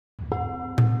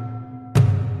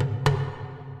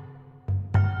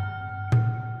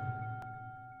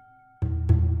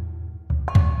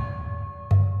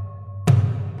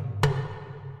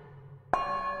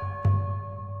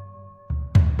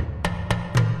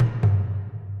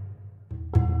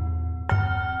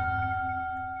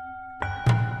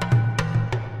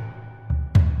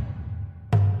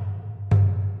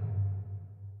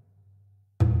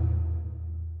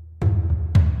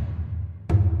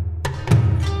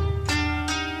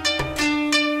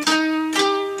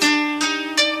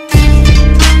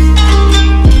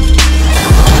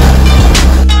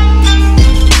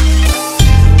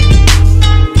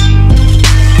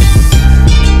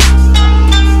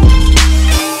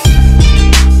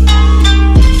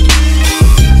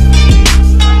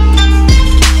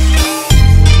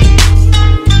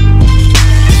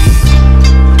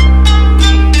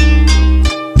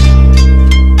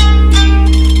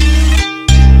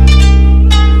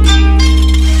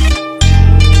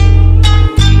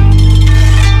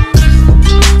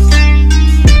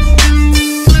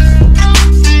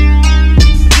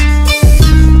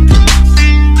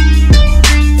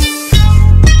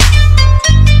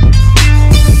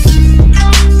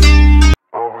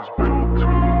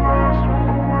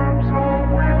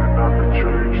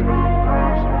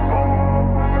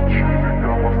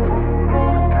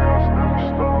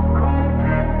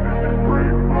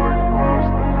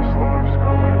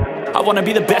I wanna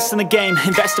be the best in the game,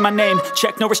 invest in my name,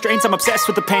 check no restraints, I'm obsessed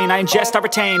with the pain. I ingest, I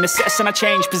retain, assess and I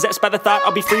change, possessed by the thought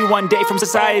I'll be free one day from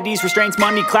society's restraints.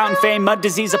 Money, clout and fame, mud,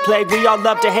 disease, a plague. We all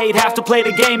love to hate, have to play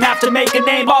the game, have to make a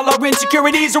name. All our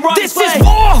insecurities are on display. This is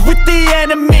war with the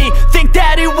enemy, think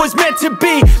that it was meant to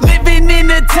be. Living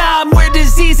in a time where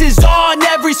disease is on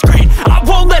every screen. I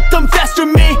won't let them fester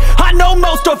me, I know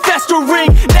most are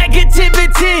festering.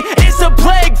 Negativity is a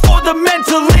plague for the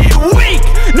mentally weak.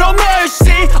 No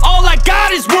mercy, all I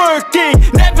got is working.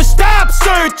 Never stop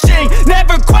searching,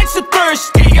 never quench the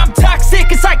thirsty. I'm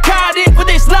toxic and psychotic, with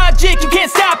this logic you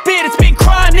can't stop it. It's been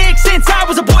chronic since I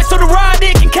was a boy, so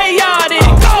neurotic and chaotic.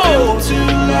 I'm built to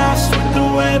last with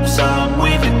the webs I'm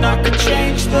weaving. I could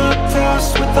change the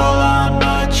past with all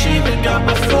I'm achieving. Got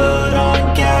my foot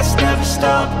on gas, never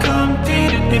stop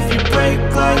competing. If you break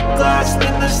like glass,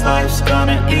 then this life's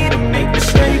gonna eat 'em. Make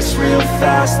mistakes real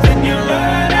fast, then you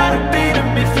learn how to beat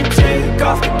 'em. If you take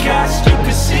off the cast, you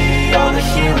can see all the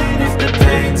healing. If the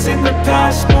pain's in the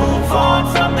past, move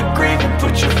on from the grave and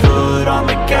put your foot on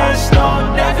the gas.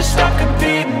 No, never stop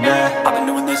competing, yeah. I've been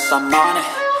doing this, I'm on it,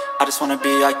 I just wanna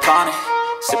be iconic.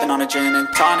 Sipping on a gin and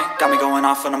tonic, got me going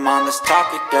off when I'm on this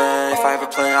topic, yeah. If I ever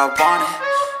play, I want it,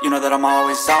 you know that I'm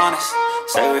always honest.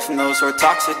 Stay away from those who are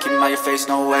toxic, keep them out your face,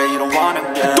 no way, you don't want them,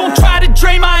 yeah. Don't try to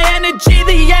drain my energy,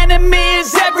 the enemy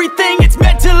is everything. It's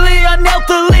mentally,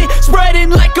 unhealthily,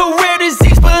 spreading like a rare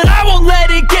disease, but I won't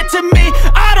let it get to me.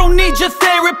 I don't need your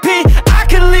therapy,